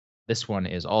this one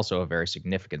is also a very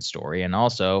significant story and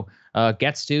also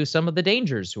gets to some of the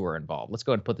dangers who are involved. Let's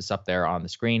go ahead and put this up there on the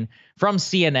screen. From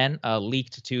CNN,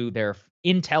 leaked to their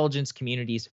intelligence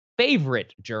community's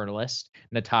favorite journalist,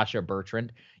 Natasha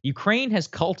Bertrand. Ukraine has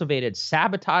cultivated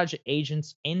sabotage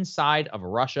agents inside of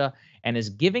Russia and is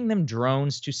giving them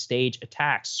drones to stage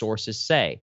attacks, sources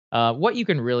say. What you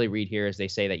can really read here is they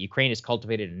say that Ukraine has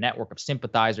cultivated a network of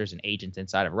sympathizers and agents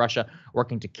inside of Russia,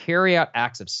 working to carry out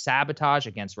acts of sabotage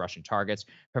against Russian targets,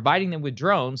 providing them with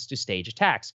drones to stage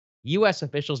attacks. U.S.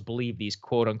 officials believe these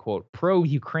quote unquote pro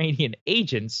Ukrainian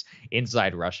agents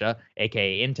inside Russia,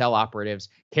 aka intel operatives,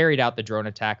 carried out the drone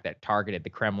attack that targeted the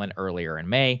Kremlin earlier in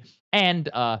May. And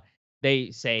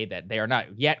they say that they are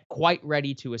not yet quite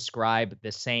ready to ascribe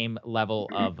the same level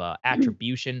of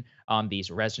attribution on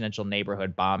these residential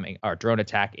neighborhood bombing or drone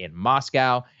attack in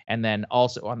Moscow, and then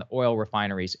also on the oil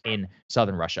refineries in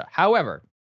southern Russia. However,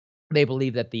 they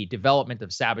believe that the development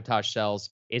of sabotage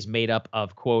cells is made up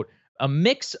of, quote, a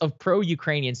mix of pro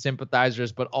Ukrainian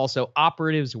sympathizers, but also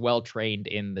operatives well trained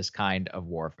in this kind of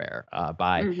warfare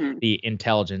by Hmm. the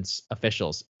intelligence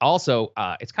officials. Also,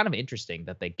 it's kind of interesting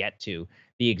that they get to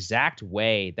the exact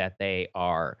way that they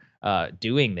are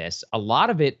doing this. A lot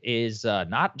of it is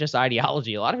not just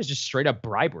ideology, a lot of it is just straight up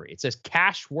bribery. It says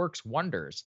cash works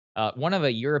wonders. One of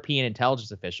the European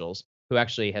intelligence officials who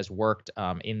actually has worked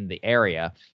in the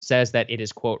area says that it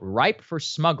is, quote, ripe for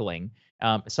smuggling,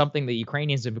 something the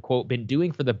Ukrainians have, quote, been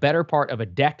doing for the better part of a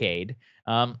decade.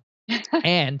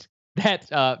 And that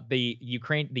the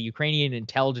Ukrainian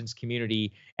intelligence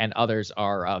community and others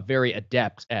are very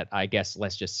adept at, I guess,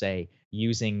 let's just say,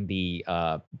 using the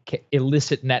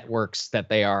illicit networks that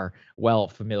they are well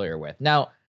familiar with. Now,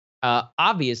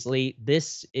 obviously,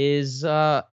 this is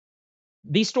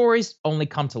these stories only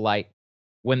come to light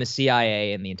when the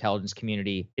CIA and the intelligence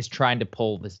community is trying to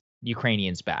pull the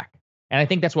Ukrainians back. And I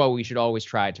think that's what we should always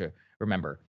try to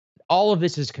remember. All of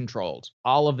this is controlled.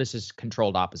 All of this is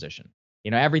controlled opposition.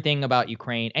 You know, everything about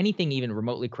Ukraine, anything even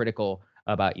remotely critical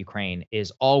about Ukraine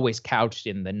is always couched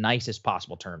in the nicest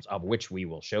possible terms, of which we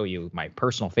will show you my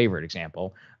personal favorite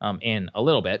example in a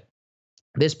little bit.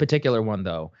 This particular one,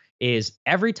 though, is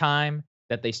every time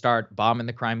that they start bombing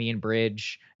the Crimean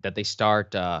Bridge, that they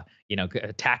start,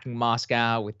 attacking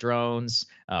Moscow with drones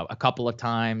a couple of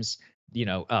times,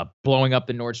 blowing up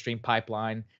the Nord Stream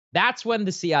pipeline. That's when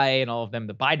the CIA and all of them,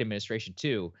 the Biden administration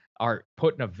too, are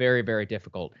put in a very, very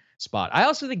difficult spot. I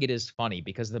also think it is funny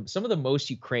because some of the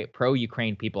most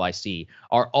pro-Ukraine people I see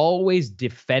are always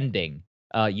defending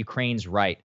Ukraine's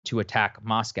right to attack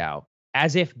Moscow,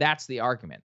 as if that's the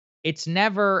argument. It's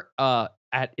never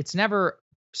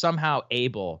somehow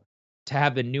able to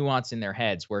have the nuance in their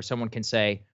heads where someone can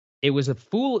say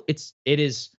it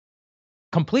is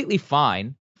completely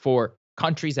fine for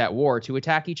countries at war to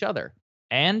attack each other.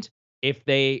 And if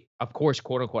they, of course,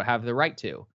 quote unquote, have the right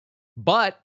to.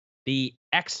 But the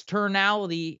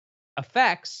externality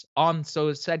effects on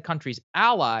so said countries'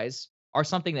 allies are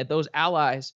something that those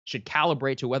allies should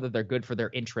calibrate to whether they're good for their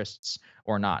interests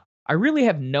or not. I really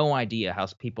have no idea how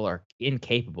people are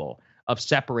incapable of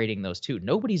separating those two.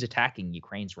 Nobody's attacking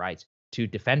Ukraine's rights to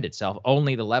defend itself.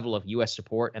 Only the level of U.S.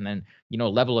 support and then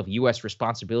level of U.S.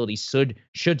 responsibility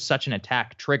should such an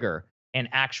attack trigger an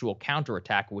actual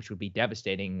counterattack, which would be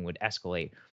devastating and would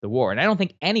escalate the war. And I don't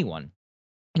think anyone,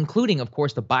 including, of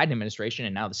course, the Biden administration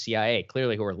and now the CIA,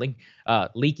 clearly who are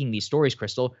leaking these stories,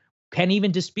 Crystal, can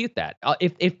even dispute that.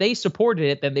 If they supported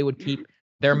it, then they would keep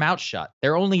their mouth shut.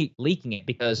 They're only leaking it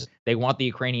because they want the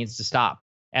Ukrainians to stop,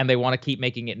 and they want to keep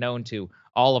making it known to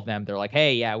all of them. They're like,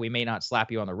 hey, yeah, we may not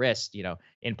slap you on the wrist,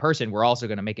 in person. We're also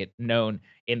going to make it known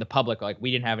in the public, like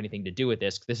we didn't have anything to do with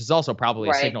this. This is also probably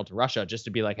a Right. signal to Russia just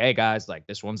to be like, hey guys, like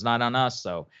this one's not on us.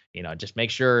 So, just make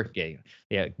sure,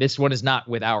 yeah, this one is not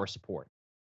with our support.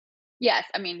 Yes,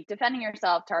 I mean, defending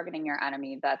yourself, targeting your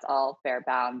enemy, that's all fair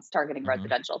bounds. Targeting Hmm.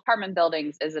 residential apartment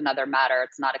buildings is another matter.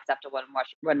 It's not acceptable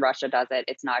when Russia does it.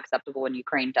 It's not acceptable when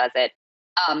Ukraine does it.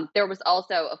 There was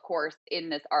also, of course, in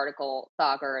this article,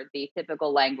 Saagar, the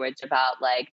typical language about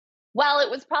like, well,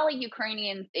 it was probably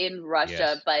Ukrainians in Russia,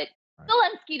 Yes. but Right.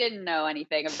 Zelensky didn't know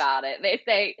anything about it. They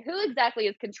say who exactly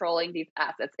is controlling these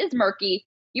assets is murky.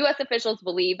 U.S. officials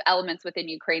believe elements within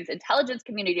Ukraine's intelligence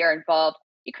community are involved.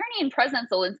 Ukrainian President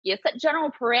Zelensky has set general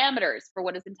parameters for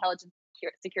what his intelligence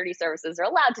security services are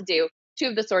allowed to do, two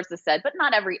of the sources said, but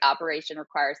not every operation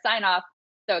requires sign off.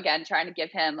 So, again, trying to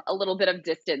give him a little bit of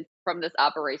distance from this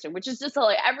operation, which is just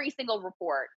like every single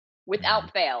report Hmm.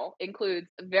 without fail includes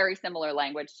very similar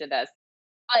language to this.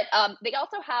 But they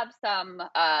also have some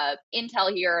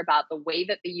intel here about the way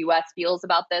that the U.S. feels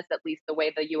about this, at least the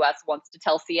way the U.S. wants to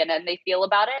tell CNN they feel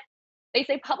about it. They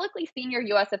say publicly senior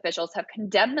US officials have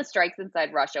condemned the strikes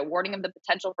inside Russia, warning of the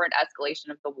potential for an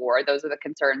escalation of the war. Those are the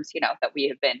concerns, that we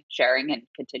have been sharing and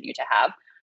continue to have.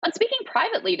 When speaking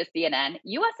privately to CNN,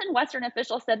 US and Western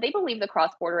officials said they believe the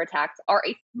cross border attacks are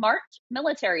a smart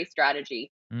military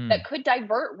strategy Mm. that could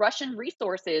divert Russian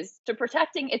resources to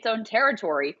protecting its own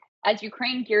territory as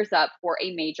Ukraine gears up for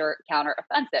a major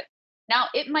counteroffensive. Now,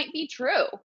 it might be true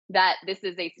that this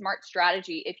is a smart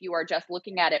strategy if you are just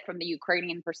looking at it from the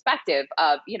Ukrainian perspective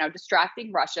of,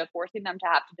 distracting Russia, forcing them to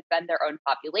have to defend their own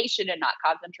population and not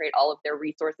concentrate all of their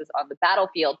resources on the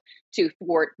battlefield to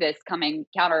thwart this coming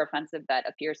counteroffensive that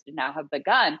appears to now have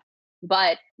begun.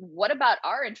 But what about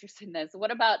our interest in this?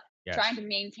 What about trying Yes. to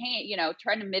maintain,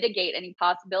 trying to mitigate any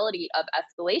possibility of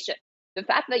escalation? The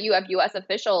fact that you have US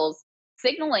officials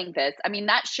signaling this, I mean,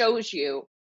 that shows you,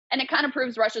 and it kind of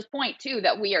proves Russia's point too,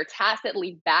 that we are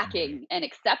tacitly Mhm. backing and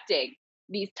accepting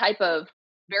these type of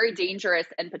very dangerous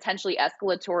and potentially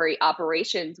escalatory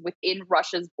operations within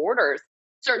Russia's borders.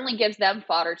 Certainly gives them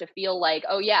fodder to feel like,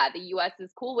 oh yeah, the US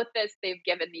is cool with this. They've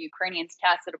given the Ukrainians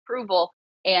tacit approval,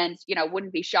 and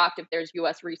wouldn't be shocked if there's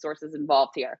US resources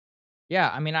involved here. Yeah,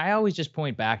 I mean, I always just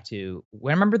point back to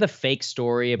remember the fake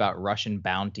story about Russian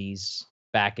bounties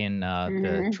back in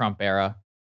the Hmm. Trump era?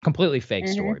 Completely fake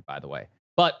Hmm. story, by the way.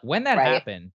 But when that Right.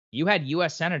 happened, you had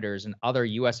US senators and other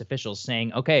US officials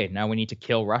saying, okay, now we need to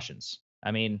kill Russians.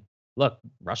 I mean, look,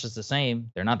 Russia's the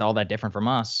same. They're not all that different from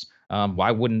us.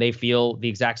 Why wouldn't they feel the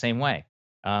exact same way?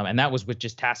 And that was with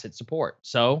just tacit support.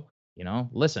 So,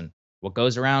 listen, what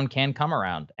goes around can come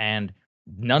around. And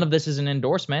none of this is an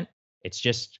endorsement. It's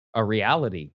just a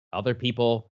reality. Other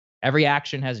people, every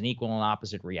action has an equal and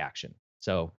opposite reaction.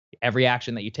 So every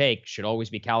action that you take should always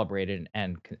be calibrated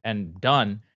and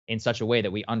done in such a way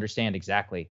that we understand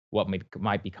exactly what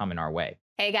might be coming our way.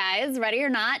 Hey guys, ready or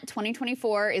not,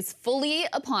 2024 is fully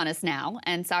upon us now,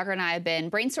 and Saagar and I have been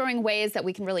brainstorming ways that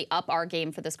we can really up our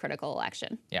game for this critical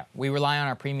election. Yeah, we rely on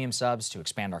our premium subs to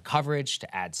expand our coverage,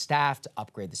 to add staff, to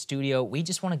upgrade the studio. We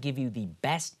just want to give you the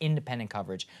best independent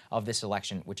coverage of this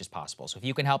election, which is possible. So if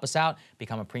you can help us out,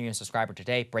 become a premium subscriber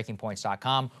today,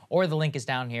 breakingpoints.com, or the link is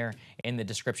down here in the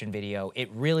description video. It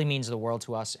really means the world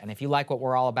to us, and if you like what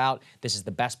we're all about, this is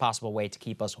the best possible way to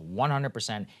keep us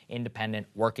 100% independent,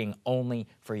 working only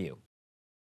for you.